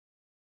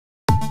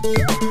Hi,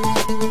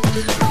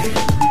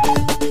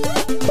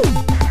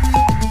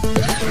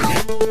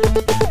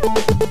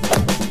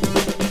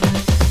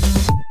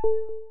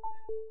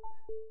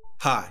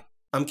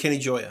 I'm Kenny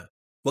Joya.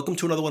 Welcome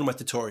to another one of my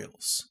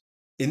tutorials.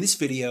 In this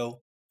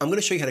video, I'm going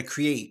to show you how to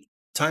create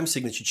time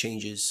signature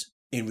changes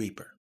in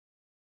Reaper.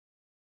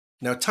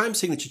 Now, a time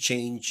signature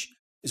change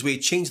is where you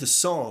change the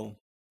song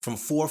from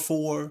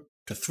 4/4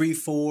 to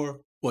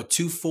 3/4 or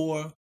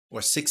 2/4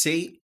 or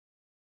 6/8,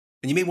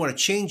 and you may want to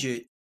change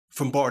it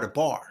from bar to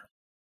bar,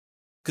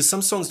 because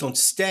some songs don't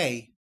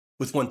stay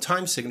with one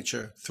time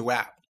signature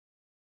throughout.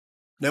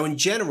 Now, in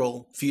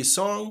general, for your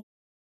song,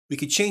 we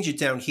could change it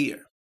down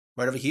here.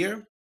 Right over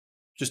here,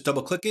 just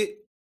double click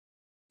it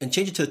and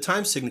change it to the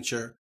time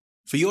signature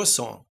for your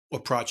song or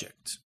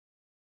project.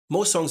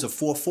 Most songs are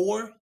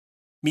 4/4,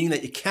 meaning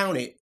that you count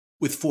it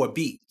with 4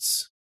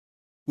 beats,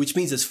 which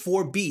means there's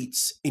 4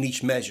 beats in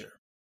each measure.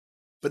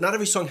 But not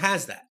every song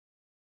has that.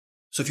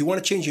 So if you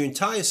want to change your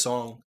entire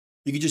song,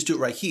 you can just do it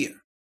right here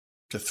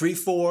to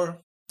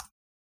 3/4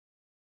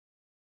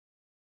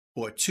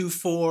 or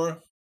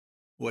 2/4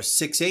 or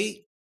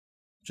 6/8.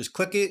 Just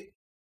click it.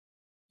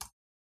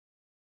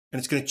 And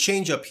it's going to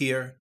change up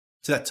here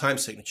to that time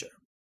signature.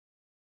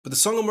 But the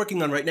song I'm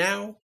working on right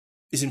now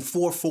is in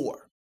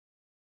 4/4.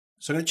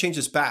 So I'm going to change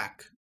this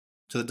back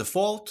to the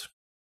default.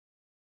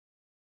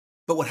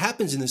 But what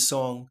happens in this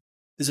song,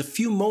 there's a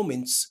few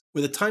moments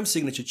where the time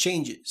signature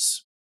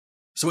changes.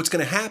 So what's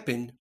going to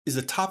happen is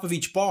the top of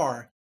each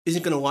bar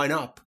isn't going to line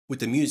up with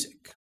the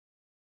music.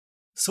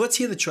 So let's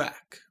hear the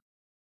track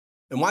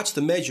and watch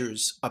the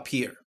measures up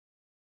here.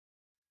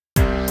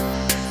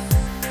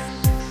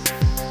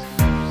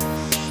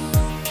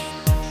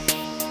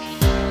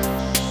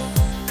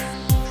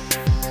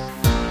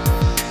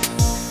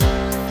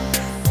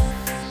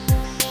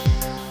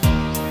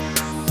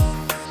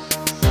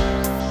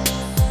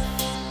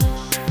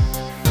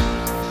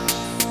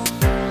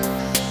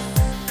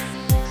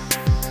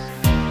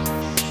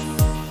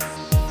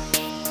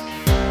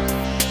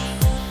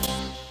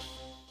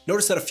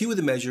 Notice that a few of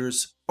the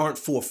measures aren't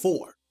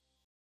 4/4.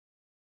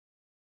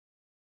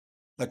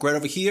 Like right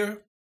over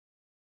here,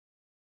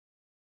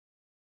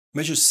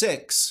 measure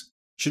 6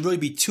 should really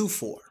be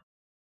 2/4.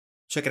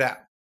 Check it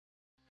out.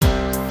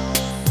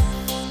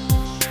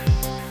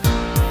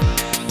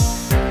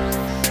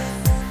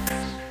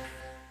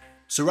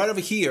 So right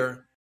over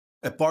here,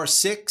 at bar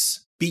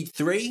 6, beat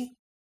 3,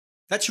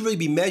 that should really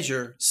be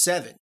measure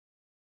 7.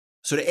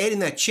 So to add in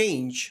that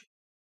change,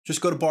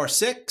 just go to bar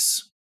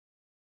 6,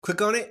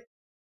 click on it.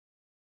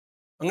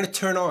 I'm going to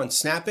turn on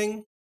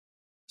snapping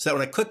so that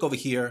when I click over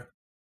here,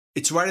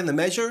 it's right in the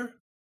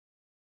measure.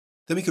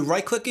 Then we can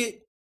right click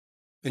it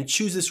and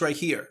choose this right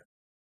here.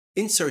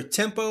 Insert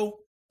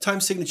tempo,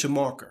 time signature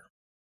marker.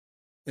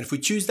 And if we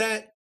choose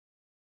that,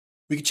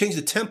 we can change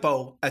the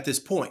tempo at this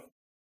point.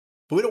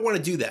 But we don't want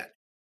to do that.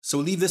 So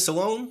we'll leave this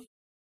alone.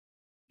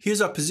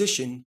 Here's our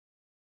position,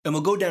 and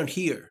we'll go down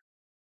here.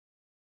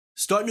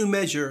 Start new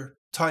measure,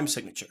 time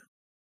signature,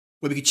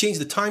 where we can change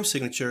the time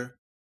signature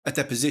at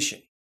that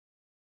position.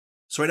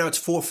 So right now it's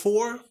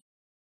 4/4.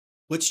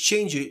 Let's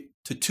change it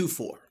to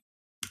 2/4.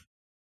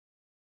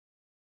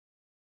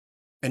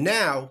 And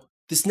now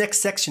this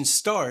next section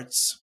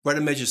starts right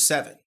at measure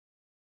 7.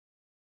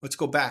 Let's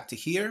go back to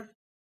here.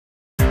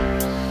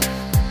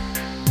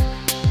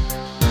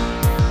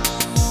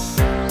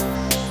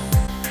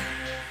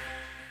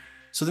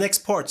 So the next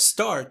part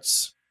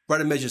starts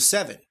right at measure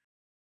 7.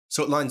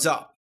 So it lines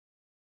up.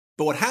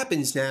 But what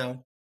happens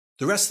now,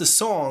 the rest of the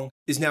song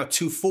is now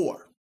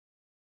 2/4.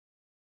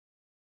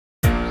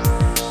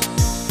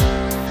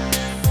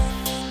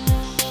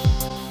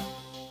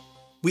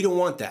 We don't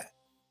want that.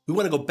 We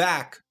want to go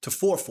back to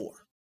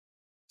 4/4.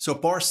 So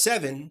at bar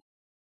 7,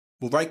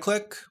 we'll right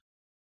click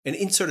and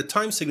insert a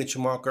time signature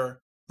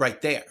marker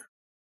right there.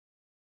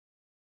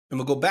 And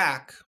we'll go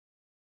back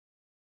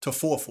to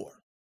 4/4.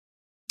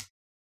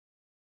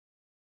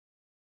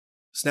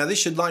 So now this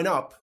should line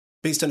up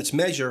based on its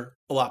measure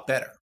a lot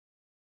better,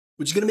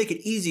 which is going to make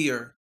it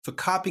easier for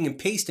copying and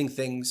pasting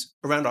things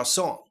around our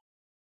song,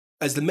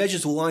 as the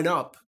measures will line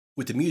up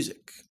with the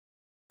music.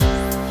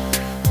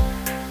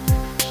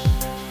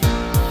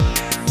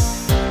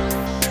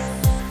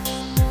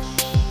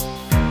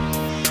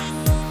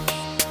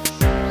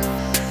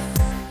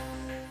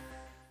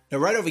 Now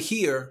right over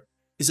here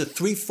is a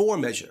 3/4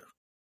 measure.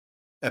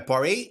 At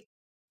bar 8,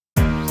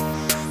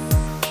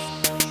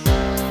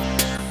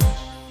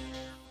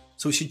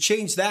 so we should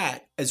change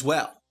that as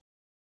well.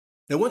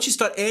 Now once you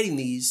start adding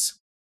these,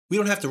 we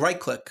don't have to right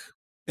click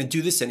and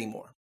do this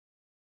anymore.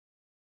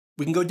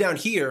 We can go down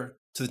here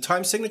to the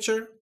time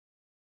signature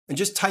and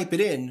just type it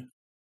in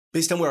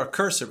based on where our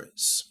cursor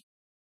is.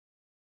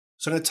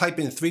 So I'm going to type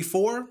in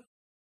 3/4,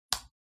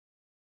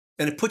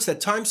 and it puts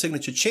that time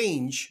signature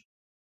change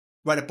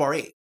right at bar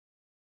 8.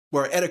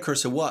 Where our edit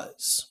cursor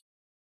was.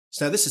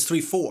 So now this is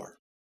 3/4.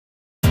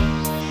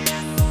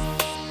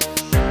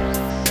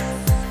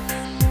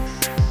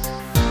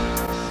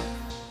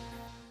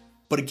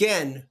 But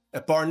again,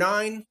 at bar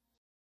 9,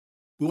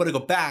 we want to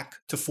go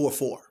back to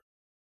 4/4.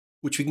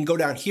 which we can go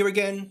down here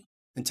again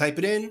and type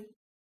it in,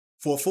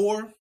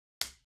 4-4,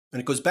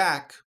 and it goes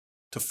back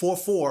to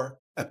 4-4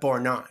 at bar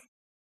 9.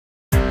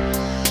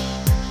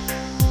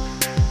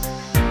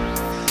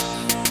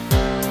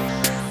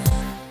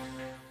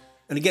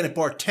 And again at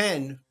bar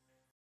 10,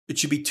 it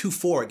should be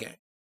 2-4 again,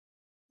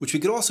 which we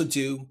could also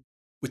do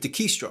with the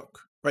keystroke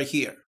right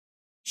here.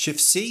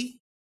 Shift-C,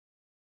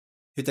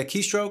 hit that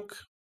keystroke,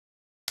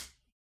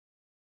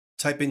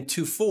 type in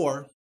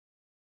 2-4,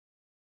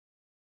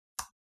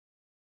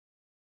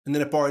 and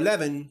then at bar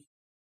 11,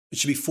 it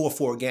should be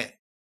 4-4 again.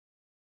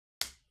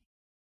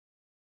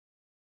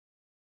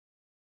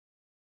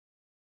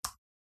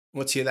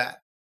 Let's hear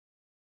that.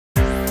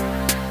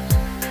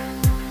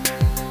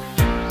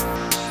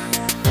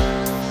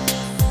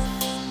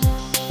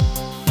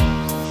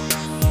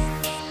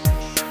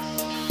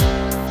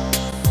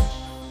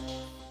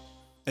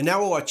 And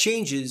now all our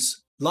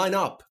changes line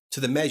up to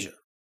the measure.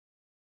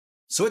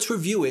 So let's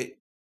review it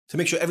to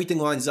make sure everything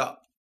lines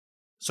up.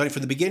 Starting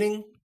from the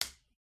beginning,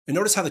 and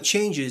notice how the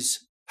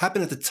changes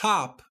happen at the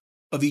top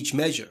of each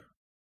measure,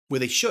 where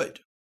they should.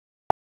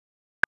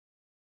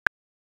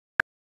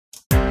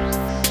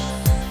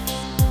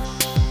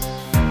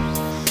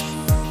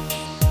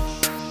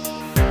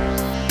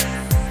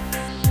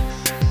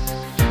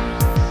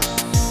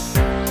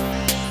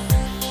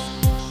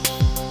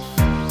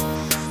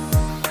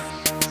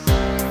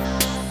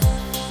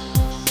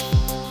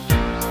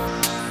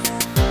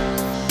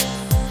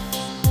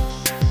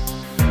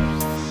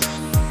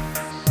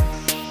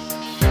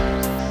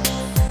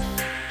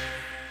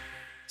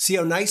 See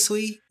how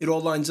nicely it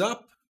all lines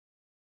up,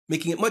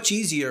 making it much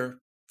easier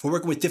for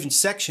working with different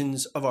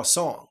sections of our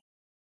song.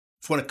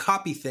 If we want to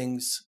copy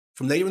things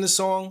from later in the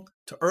song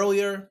to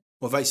earlier,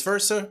 or vice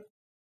versa,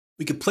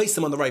 we can place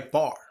them on the right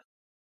bar,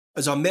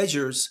 as our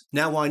measures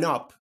now line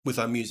up with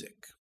our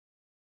music.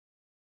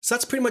 So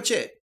that's pretty much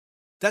it.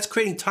 That's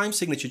creating time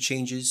signature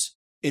changes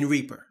in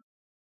Reaper.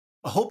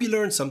 I hope you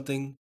learned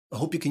something, I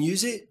hope you can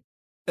use it,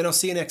 and I'll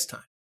see you next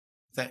time.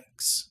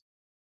 Thanks.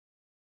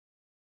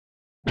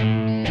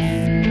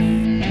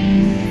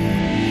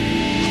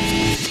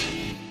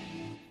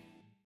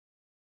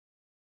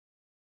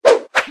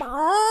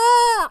 Bye.